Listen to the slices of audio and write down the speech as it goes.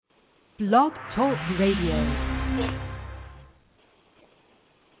Blog Talk Radio.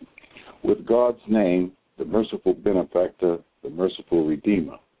 With God's name, the merciful benefactor, the merciful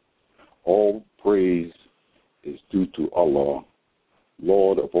redeemer. All praise is due to Allah,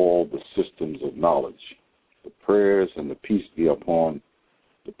 Lord of all the systems of knowledge. The prayers and the peace be upon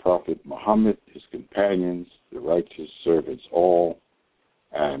the Prophet Mohammed, his companions, the righteous servants, all.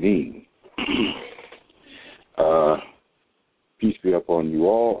 Ameen. Peace be upon you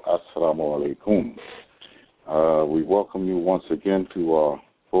all. Assalamu alaikum. We welcome you once again to our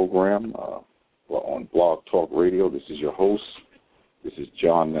program on Blog Talk Radio. This is your host. This is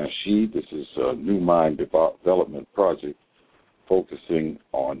John Nashid. This is a New Mind Development Project focusing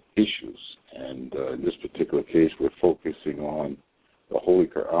on issues. And in this particular case, we're focusing on the Holy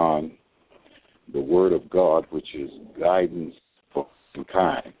Qur'an, the Word of God, which is guidance for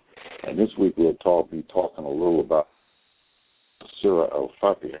mankind. And this week we'll be talking a little about Surah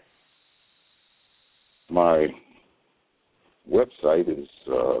Al-Fatiha. My website is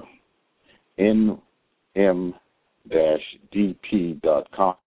nm-dp.com.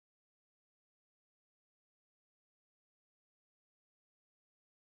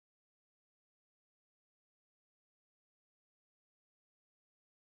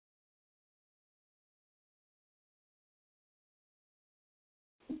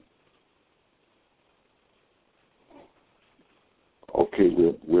 Okay,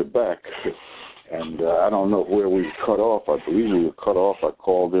 we're back. And I don't know where we cut off. I believe we were cut off. I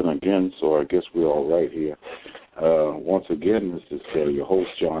called in again, so I guess we're all right here. Once again, this is your host,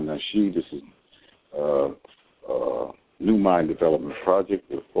 John Nashid. This is New Mind Development Project.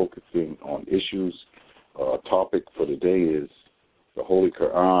 We're focusing on issues. Our topic for today is the Holy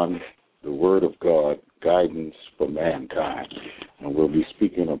Qur'an, the Word of God, guidance for mankind. And we'll be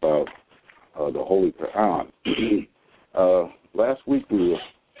speaking about the Holy Qur'an. Last week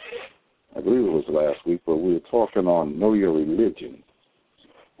I believe it was last week, but we were talking on Know Your Religion.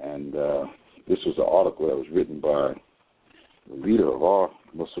 And this was an article that was written by the leader of our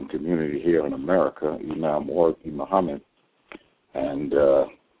Muslim community here in America, Imam Mohammed. And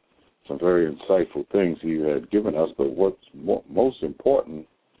some very insightful things he had given us. But what's most important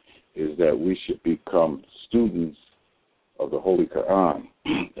is that we should become students of the Holy Qur'an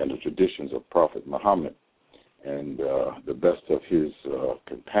and the traditions of Prophet Muhammad and the best of his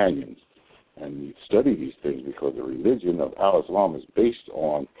companions. And you study these things because the religion of Al-Islam is based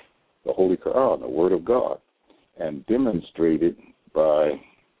on the Holy Qur'an, the Word of God, and demonstrated by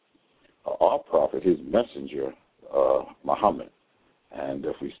our prophet, his messenger, Muhammad. And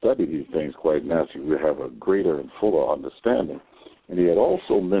if we study these things quite naturally, we have a greater and fuller understanding. And he had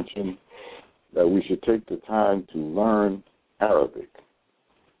also mentioned that we should take the time to learn Arabic.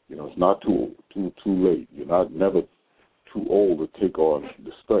 You know, it's not too late. You're never too old to take on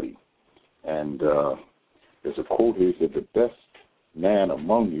the study. And there's a quote here that the best man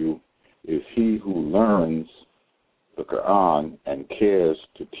among you is he who learns the Qur'an and cares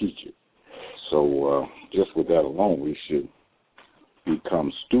to teach it. So just with that alone, we should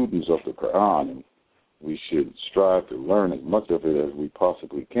become students of the Qur'an, and we should strive to learn as much of it as we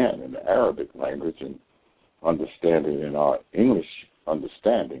possibly can in the Arabic language and understand it in our English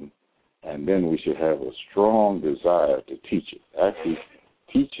understanding, and then we should have a strong desire to teach it. Actually,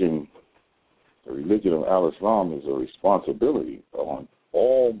 teaching the religion of Al-Islam is a responsibility on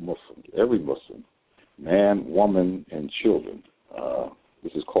all Muslims, every Muslim, man, woman, and children.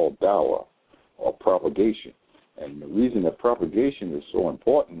 This is called dawah, or propagation. And the reason that propagation is so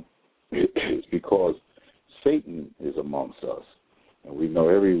important is because Satan is amongst us. And we know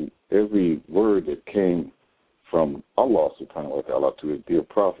every word that came from Allah subhanahu wa ta'ala to his dear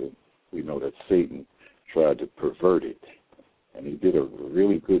prophet, we know that Satan tried to pervert it. And he did a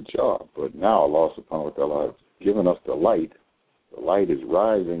really good job. But now Allah subhanahu wa ta'ala has given us the light. The light is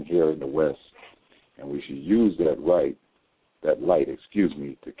rising here in the West, and we should use that light,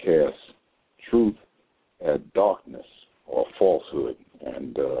 to cast truth at darkness or falsehood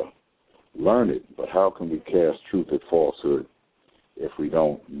and learn it. But how can we cast truth at falsehood if we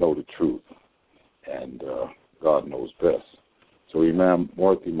don't know the truth? And God knows best. So Imam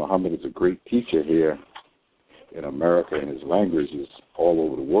Muhammad is a great teacher here in America, and his language is all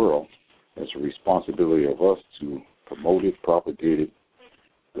over the world. It's a responsibility of us to promote it, propagate it,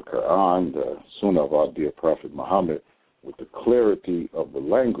 the Qur'an, the Sunnah of our dear Prophet Muhammad, with the clarity of the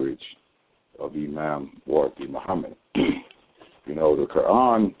language of Imam Muhammad. You know, the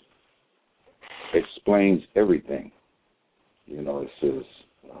Qur'an explains everything. You know, it says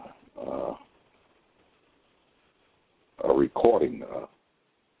a recording,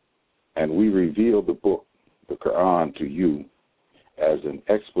 and we reveal the book, the Qur'an, to you as an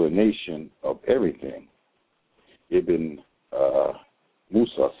explanation of everything. Ibn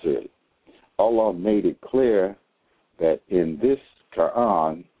Musa said, Allah made it clear that in this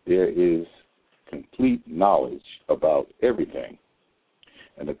Qur'an there is complete knowledge about everything.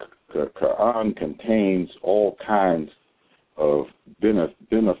 And the Qur'an contains all kinds of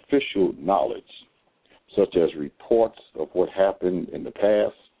beneficial knowledge, such as reports of what happened in the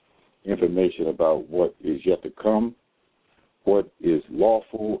past, information about what is yet to come, what is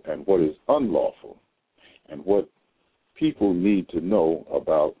lawful and what is unlawful, and what people need to know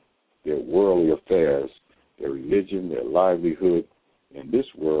about their worldly affairs, their religion, their livelihood in this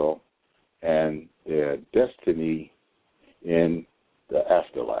world, and their destiny in the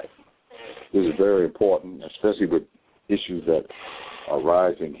afterlife. This is very important, especially with issues that are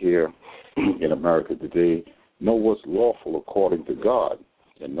rising here in America today. Know what's lawful according to God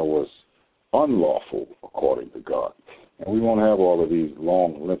and know what's unlawful according to God. And we won't have all of these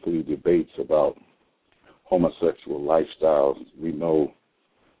long, lengthy debates about homosexual lifestyles. We know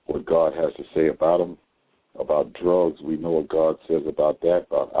what God has to say about them. About drugs, we know what God says about that,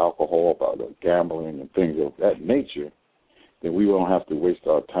 about alcohol, about gambling and things of that nature. Then we won't have to waste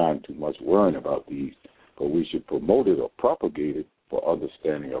our time too much worrying about these, but we should promote it or propagate it for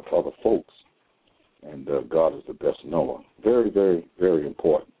understanding of other folks. And God is the best knower. Very, very, very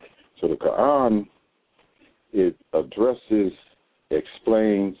important. So the Qur'an, it addresses,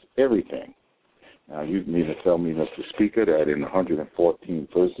 explains everything. Now, you mean to tell me, Mr. Speaker, that in 114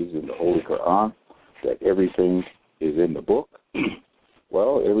 verses in the Holy Qur'an, that everything is in the book?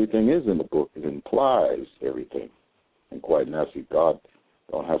 Well, everything is in the book. It implies everything. And quite naturally, God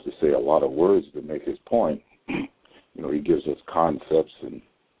don't have to say a lot of words to make his point. He gives us concepts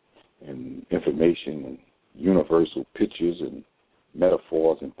and information and universal pictures and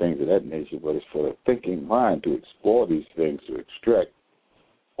metaphors and things of that nature, but it's for the thinking mind to explore these things, to extract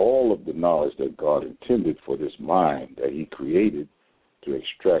all of the knowledge that God intended for this mind that he created, to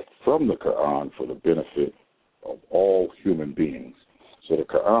extract from the Qur'an for the benefit of all human beings. So the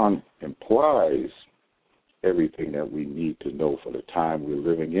Qur'an implies everything that we need to know for the time we're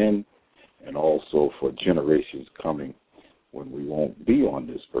living in, and also for generations coming when we won't be on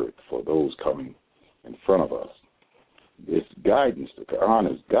this earth, for those coming in front of us. It's guidance. The Qur'an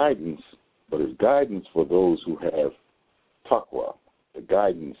is guidance, but it's guidance for those who have taqwa. The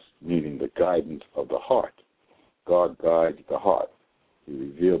guidance meaning the guidance of the heart. God guides the heart. He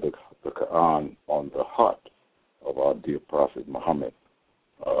revealed the Qur'an on the heart of our dear Prophet Mohammed.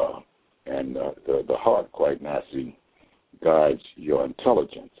 And the heart, quite naturally, guides your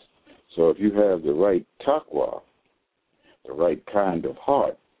intelligence. So if you have the right taqwa, the right kind of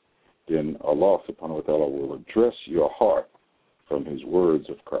heart, then Allah subhanahu wa ta'ala will address your heart from his words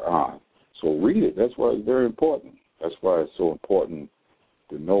of Qur'an. So read it. That's why it's very important. That's why it's so important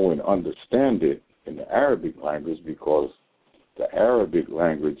to know and understand it in the Arabic language, because the Arabic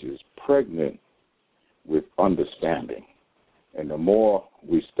language is pregnant with understanding. And the more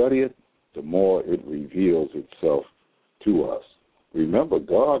we study it, the more it reveals itself to us. Remember,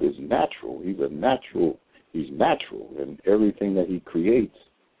 God is natural. He's natural, and everything that he creates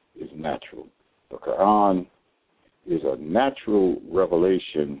is natural. The Qur'an is a natural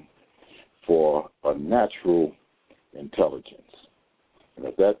revelation for a natural intelligence. And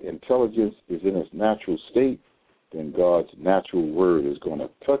if that intelligence is in its natural state, then God's natural word is going to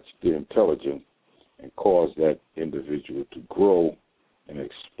touch the intelligence and cause that individual to grow and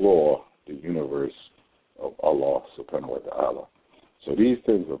explore the universe of Allah subhanahu wa ta'ala. So these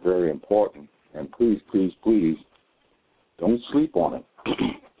things are very important, and please, please, please don't sleep on it.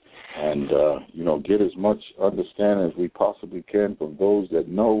 And, get as much understanding as we possibly can from those that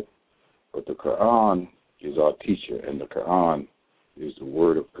know. But the Qur'an is our teacher, and the Qur'an is the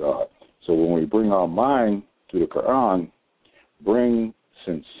word of God. So when we bring our mind to the Qur'an, bring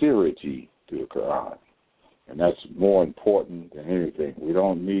sincerity to the Qur'an. And that's more important than anything. We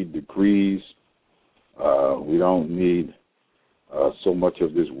don't need degrees. We don't need so much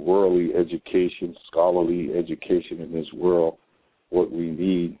of this worldly education, scholarly education in this world. What we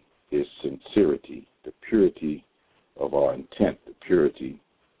need is sincerity, the purity of our intent, the purity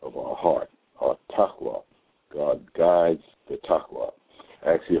of our heart, our taqwa. God guides the taqwa.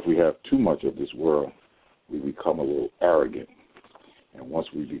 Actually, if we have too much of this world, we become a little arrogant. And once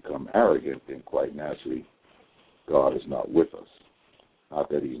we become arrogant, then quite naturally, God is not with us. Not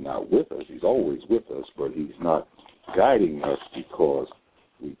that he's not with us. He's always with us, but he's not guiding us because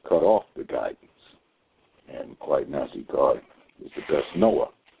we cut off the guidance. And quite naturally, God is the best knower.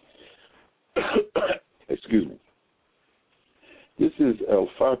 Excuse me. This is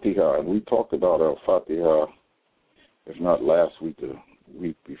Al-Fatiha, and we talked about Al-Fatiha if not last week, the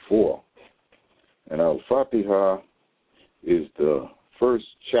week before. And Al-Fatiha is the first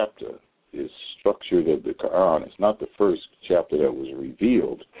chapter, is structured of the Qur'an. It's not the first chapter that was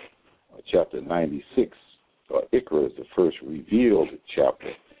revealed. Chapter 96, Iqra, is the first revealed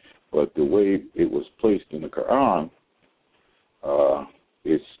chapter. But the way it was placed in the Qur'an,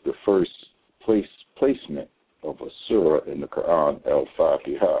 it's the first placement of a surah in the Qur'an,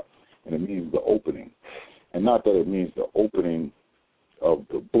 Al-Fatiha. And it means the opening. And not that it means the opening of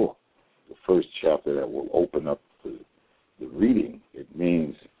the book, the first chapter that will open up the reading. It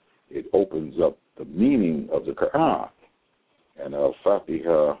means it opens up the meaning of the Qur'an. And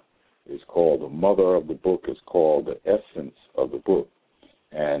Al-Fatiha is called the mother of the book, is called the essence of the book.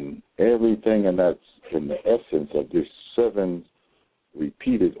 And everything in that's in the essence of these 7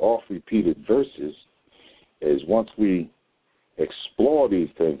 oft-repeated verses is, once we explore these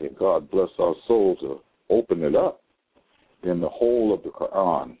things, and God bless our souls to open it up, then the whole of the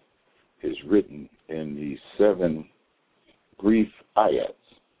Qur'an is written in these 7 brief ayats,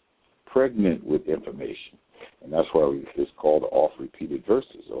 pregnant with information. And that's why it's called the oft-repeated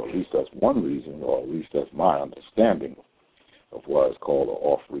verses, or at least that's one reason, or at least that's my understanding of why it's called the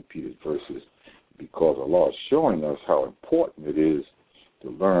oft-repeated verses, because Allah is showing us how important it is to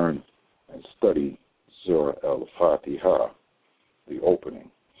learn and study Surah Al-Fatiha, the opening.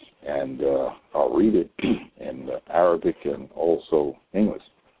 And I'll read it in Arabic and also English.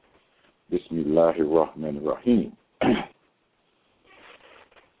 Bismillahirrahmanirrahim.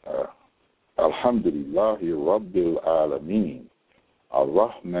 Alhamdulillahi Rabbil Alameen.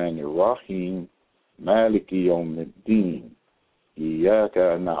 Ar-Rahmanir-Rahim. Maliki Yawmiddin.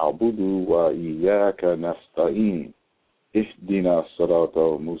 Iyaka na'budu wa iyaka nasta'in. Ihdina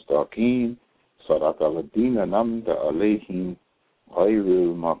siratal mustaqim. Siratal ladina namta alayhim.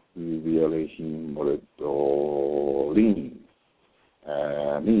 Ghayril maghdubi alayhim waladdallin.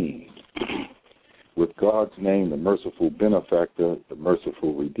 Ameen. With God's name, the merciful benefactor, the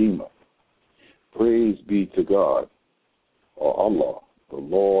merciful redeemer. Praise be to God, or Allah, the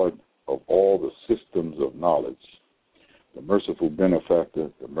Lord of all the systems of knowledge, the merciful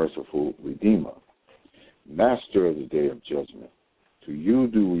benefactor, the merciful redeemer, master of the day of judgment. To you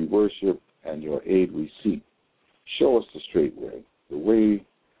do we worship, and your aid we seek. Show us the straight way, the way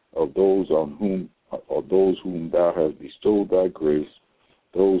of those whom thou hast bestowed thy grace,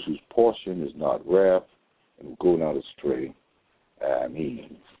 those whose portion is not wrath, and who go not astray.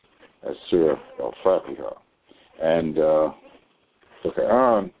 Ameen. That's Surah Al-Fatiha. And the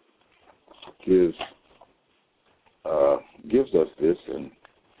Qur'an gives us this, and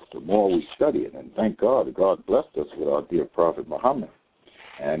the more we study it, and thank God, God blessed us with our dear Prophet Mohammed.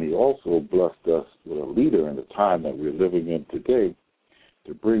 And he also blessed us with a leader in the time that we're living in today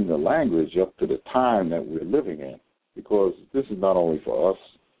to bring the language up to the time that we're living in, because this is not only for us.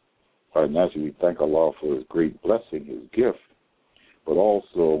 Quite naturally, we thank Allah for His great blessing, His gift, but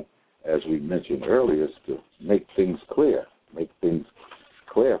also, as we mentioned earlier, is to make things clear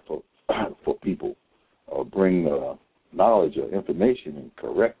for people, or bring knowledge or information and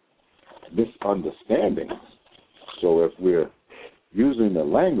correct misunderstandings. So if we're using the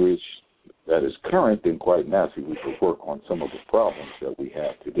language that is current, then quite naturally we could work on some of the problems that we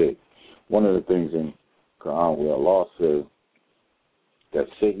have today. One of the things in Qur'an where Allah says that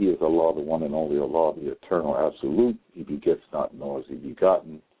say He is Allah, the one and only Allah, the eternal absolute, He begets not, nor is He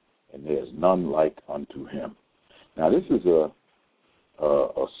begotten, and there is none like unto Him. Now this is a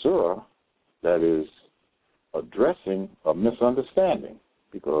surah that is addressing a misunderstanding,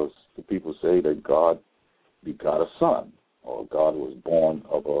 because the people say that God begot a son, or God was born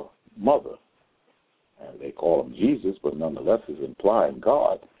of a mother, and they call Him Jesus, but nonetheless is implying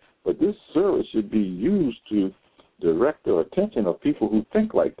God. But this surah should be used to direct the attention of people who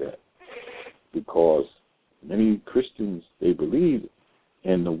think like that, because many Christians, they believe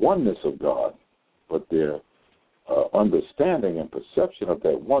in the oneness of God, but their understanding and perception of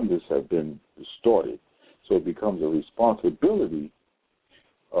that oneness have been distorted. So it becomes a responsibility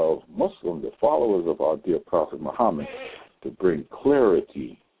of Muslims, the followers of our dear Prophet Muhammad, to bring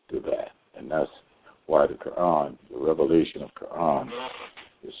clarity to that. And that's why the Qur'an, the revelation of Qur'an,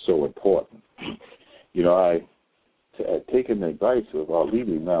 is so important. You know, I had taken the advice of our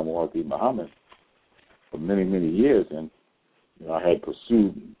leader, Imam Muhammad, for many, many years, and I had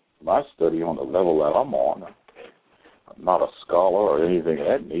pursued my study on the level that I'm on. I'm not a scholar or anything of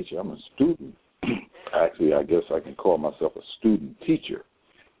that nature. I'm a student. Actually, I guess I can call myself a student teacher,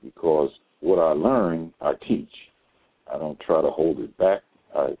 because what I learn, I teach. I don't try to hold it back.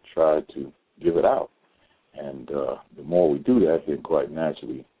 I try to give it out. And the more we do that, then quite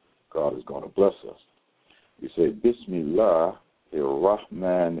naturally, God is going to bless us. We say Bismillah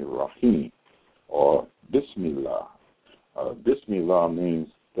ar-Rahman ar-Rahim, or Bismillah. Bismillah means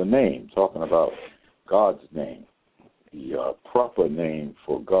the name, talking about God's name. The proper name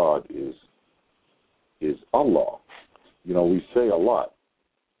for God is Allah. You know, we say a lot.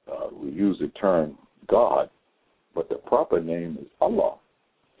 We use the term God, but the proper name is Allah.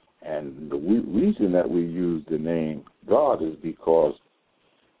 And the reason that we use the name God is because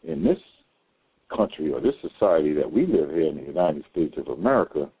in this country or this society that we live here in the United States of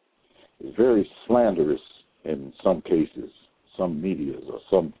America is very slanderous in some cases, some medias or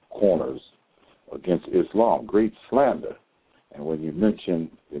some corners against Islam, great slander. And when you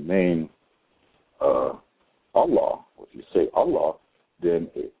mention the name Allah, if you say Allah, then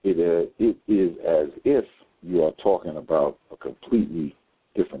it is as if you are talking about a completely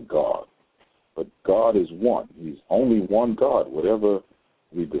different God. But God is one. He's only one God. Whatever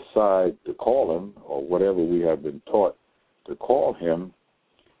we decide to call him or whatever we have been taught to call him,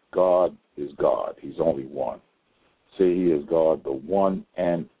 God is God. He's only one. Say he is God, the one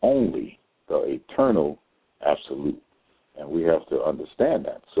and only, the eternal absolute. And we have to understand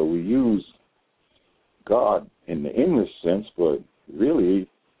that. So we use God in the English sense, but really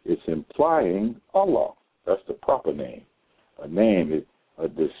it's implying Allah. That's the proper name. A name, a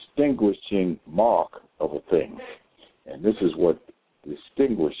distinguishing mark of a thing. And this is what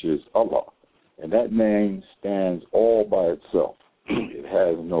distinguishes Allah. And that name stands all by itself. It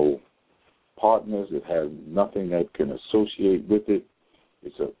has no partners. It has nothing that can associate with it.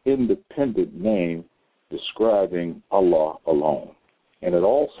 It's an independent name describing Allah alone. And it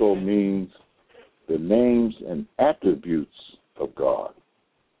also means the names and attributes of God.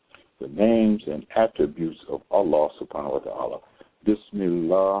 The names and attributes of Allah subhanahu wa ta'ala.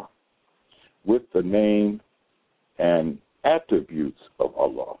 Bismillah, with the name and attributes of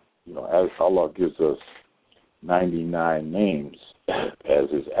Allah. You know, as Allah gives us 99 names as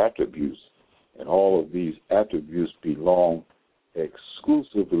his attributes, and all of these attributes belong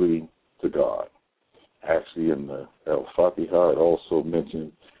exclusively to God. Actually, in the Al-Fatiha, it also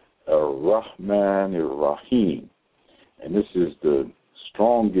mentions Ar-Rahman Ar-Rahim, and this is the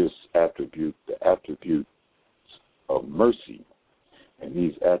strongest attribute, the attribute of mercy. And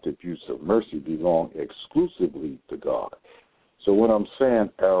these attributes of mercy belong exclusively to God. So when I'm saying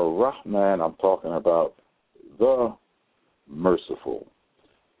Ar-Rahman, I'm talking about the merciful.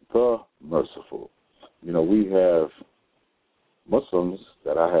 The merciful. You know, we have Muslims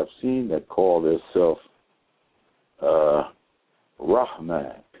that I have seen that call themselves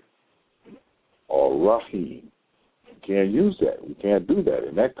Rahman or Rahim. We can't use that. We can't do that.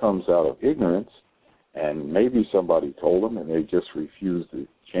 And that comes out of ignorance. And maybe somebody told them and they just refused to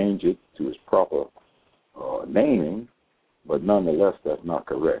change it to its proper naming. But nonetheless, that's not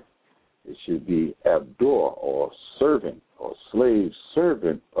correct. It should be Abdur, or servant, or slave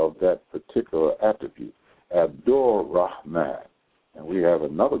servant of that particular attribute. Abdur Rahman. And we have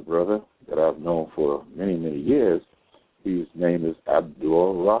another brother that I've known for many, many years. His name is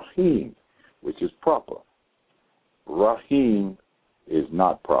Abdur Rahim, which is proper. Rahim is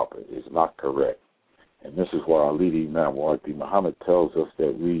not proper, is not correct. And this is why our leading Imam Mohammed tells us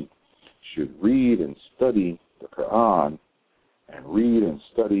that we should read and study the Qur'an and read and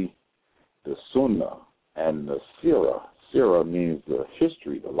study the Sunnah and the Sirah. Sirah means the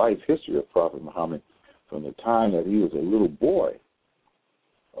history, the life history of Prophet Muhammad from the time that he was a little boy,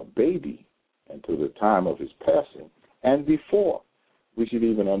 a baby, and to the time of his passing. And before, we should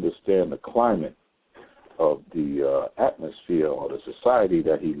even understand the climate of the atmosphere or the society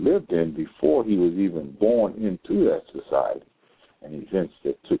that he lived in before he was even born into that society, and events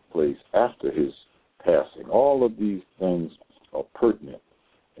that took place after his passing. All of these things are pertinent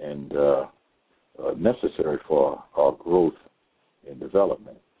and necessary for our growth and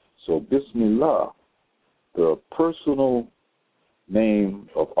development. So Bismillah, the personal name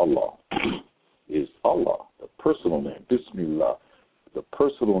of Allah, is Allah, the personal name. Bismillah, the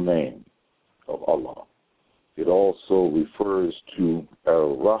personal name of Allah. It also refers to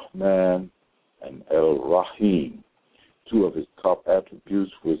Ar-Rahman and Ar-Rahim, two of his top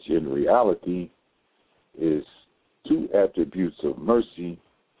attributes, which in reality is two attributes of mercy,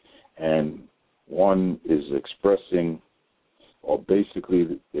 and one is expressing, or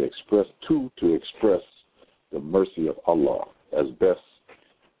basically to express the mercy of Allah as best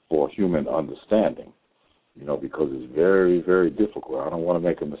for human understanding, you know, because it's very, very difficult. I don't want to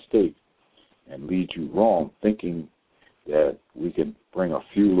make a mistake and lead you wrong thinking that we can bring a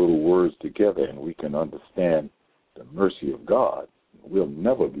few little words together and we can understand the mercy of God. We'll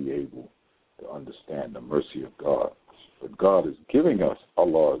never be able to understand the mercy of God. But God is giving us,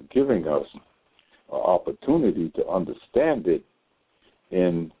 Allah is giving us opportunity to understand it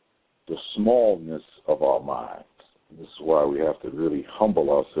in the smallness of our minds. This is why we have to really humble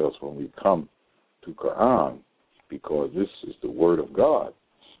ourselves when we come to Qur'an, because this is the word of God.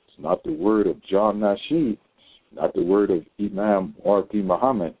 It's not the word of John Nashid, not the word of Imam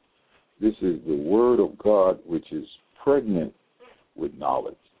Mohammed. This is the word of God, which is pregnant with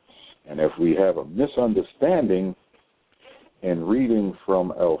knowledge. And if we have a misunderstanding in reading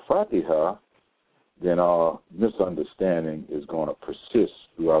from Al-Fatiha, then our misunderstanding is going to persist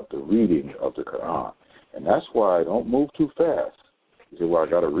throughout the reading of the Qur'an. And that's why I don't move too fast. You say, well, I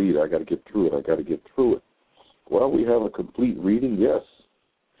got to read, I got to get through it. Well, we have a complete reading, yes.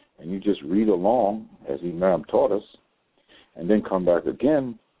 And you just read along, as Imam taught us, and then come back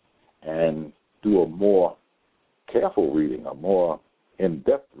again and do a more careful reading, a more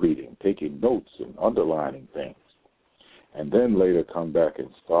in-depth reading, taking notes and underlining things. And then later come back and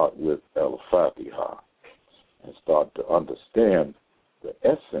start with Al-Fatiha and start to understand the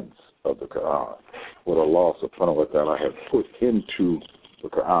essence of the Qur'an, what Allah subhanahu wa ta'ala has put into the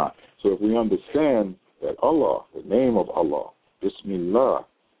Qur'an. So if we understand that Allah, the name of Allah, Bismillah,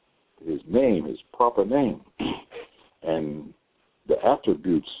 his name, his proper name, and the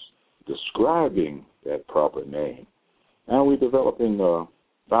attributes describing that proper name, now we're developing a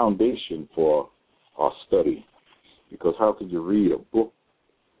foundation for our study. Because how could you read a book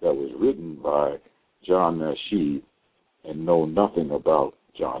that was written by John Nashid and know nothing about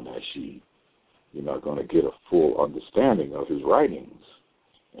John Nashid? You're not going to get a full understanding of his writings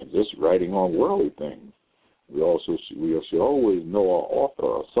and just writing on worldly things. We should always know our author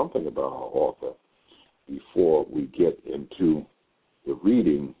or something about our author before we get into the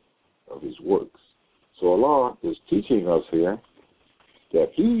reading of his works. So Allah is teaching us here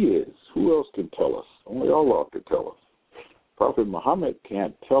that he is. Who else can tell us? Only Allah can tell us. Prophet Muhammad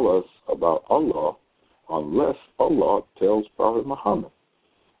can't tell us about Allah unless Allah tells Prophet Muhammad,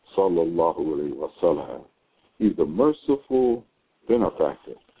 sallallahu alayhi wa sallam. He's the merciful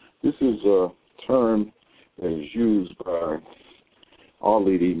benefactor. This is a term that is used by our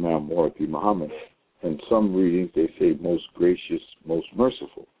lead Imam Muhammad. In some readings they say most gracious, most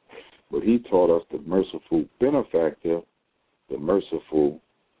merciful. But he taught us the merciful benefactor, the merciful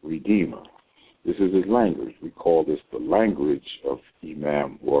redeemer. This is his language. We call this the language of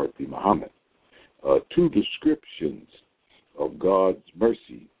Imam Muhammad. Two descriptions of God's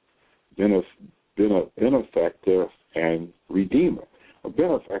mercy, benefactor and redeemer. A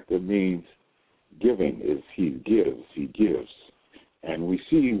benefactor means giving, is he gives. And we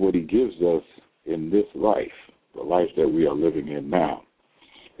see what he gives us in this life, the life that we are living in now.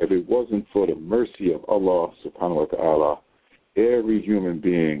 If it wasn't for the mercy of Allah subhanahu wa ta'ala, every human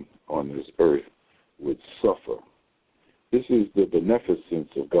being on this earth would suffer. This is the beneficence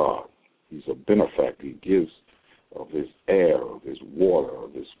of God. He's a benefactor. He gives of his air, of his water,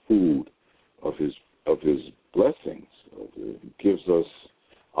 of his food, of his blessings. He gives us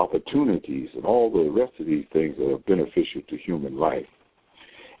opportunities and all the rest of these things that are beneficial to human life.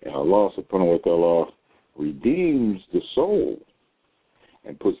 And Allah subhanahu wa ta'ala redeems the soul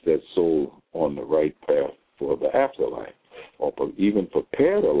and puts that soul on the right path for the afterlife, or even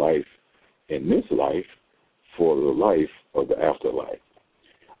prepare the life in this life for the life of the afterlife.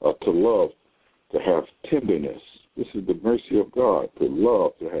 To love, to have tenderness. This is the mercy of God, to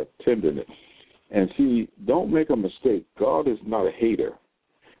love, to have tenderness. And see, don't make a mistake. God is not a hater.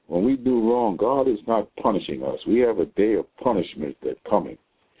 When we do wrong, God is not punishing us. We have a day of punishment that's coming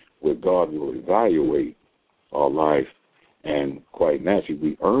where God will evaluate our life, and quite naturally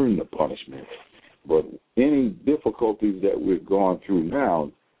we earn the punishment. But any difficulties that we're going through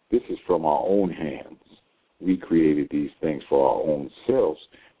now, this is from our own hands. We created these things for our own selves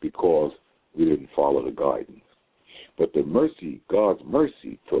because we didn't follow the guidance. But the mercy, God's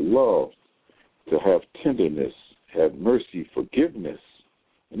mercy, to love, to have tenderness, have mercy, forgiveness,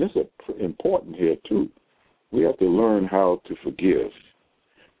 and this is important here too. We have to learn how to forgive,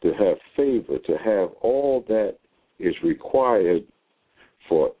 to have favor, to have all that is required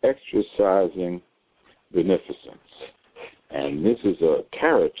for exercising beneficence. And this is a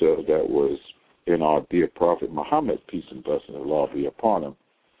character that was in our dear Prophet Muhammad, peace and blessing of Allah be upon him.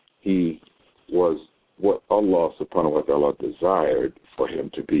 He was what Allah subhanahu wa ta'ala desired for him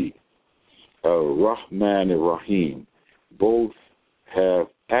to be. Ar-Rahman ar-Rahim. Both have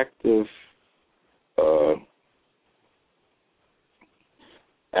active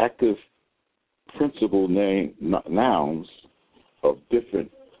principal nouns of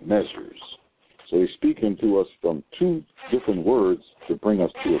different measures. So he's speaking to us from two different words to bring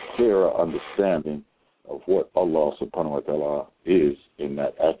us to a clearer understanding of what Allah subhanahu wa ta'ala is in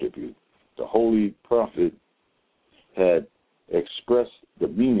that attribute. the Holy Prophet had expressed the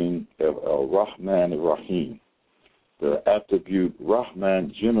meaning of Ar-Rahman Ar-Rahim. The attribute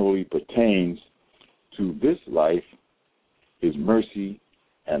Rahman generally pertains to this life, his mercy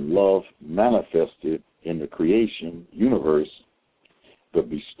and love manifested in the creation universe, the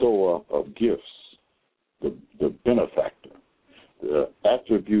bestower of gifts, the benefactor. The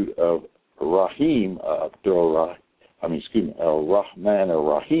attribute of Rahim, Ar-Rahman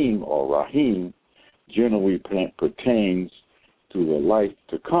Ar-Rahim or Rahim generally pertains to the life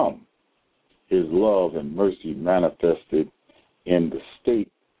to come, his love and mercy manifested in the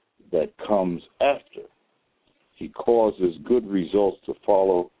state that comes after. He causes good results to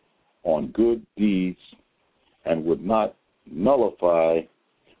follow on good deeds and would not nullify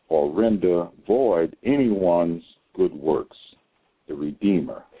or render void anyone's good works, the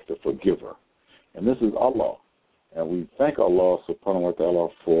Redeemer, the Forgiver. And this is Allah. And we thank Allah subhanahu wa ta'ala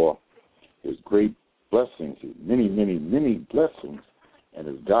for his great blessings, his many, many, many blessings and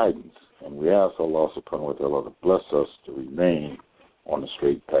his guidance. And we ask Allah subhanahu wa ta'ala to bless us to remain on the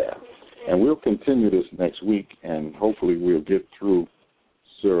straight path. And we'll continue this next week, and hopefully we'll get through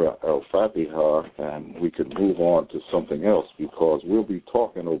Surah Al-Fatiha and we can move on to something else, because we'll be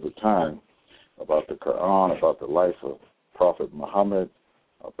talking over time about the Qur'an, about the life of Prophet Muhammad,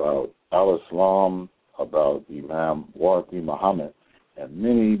 about Al-Islam, about Imam Muhammad, and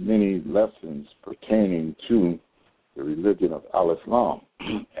many, many lessons pertaining to the religion of Al-Islam.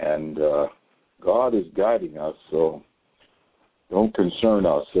 And God is guiding us, so don't concern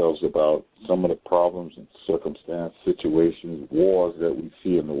ourselves about some of the problems and circumstances, situations, wars that we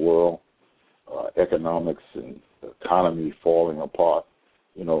see in the world, economics and the economy falling apart.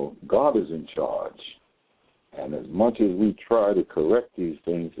 You know, God is in charge. And as much as we try to correct these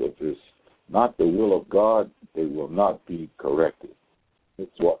things, if it's not the will of God, they will not be corrected.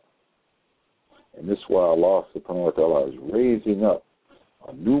 It's what? And this is why Allah subhanahu wa ta'ala is raising up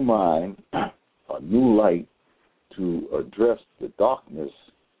a new mind, a new light, to address the darkness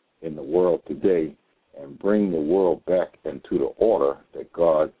in the world today and bring the world back into the order that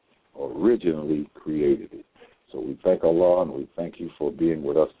God originally created it. So we thank Allah and we thank you for being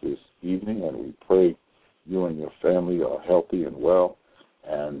with us this evening, and we pray you and your family are healthy and well.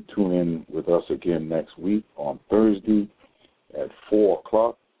 And tune in with us again next week on Thursday at 4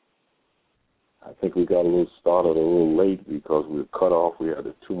 o'clock. I think we started a little late because we were cut off. We had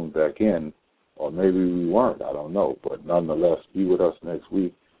to tune back in. Or maybe we weren't, I don't know. But nonetheless, be with us next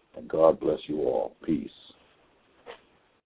week, and God bless you all. Peace.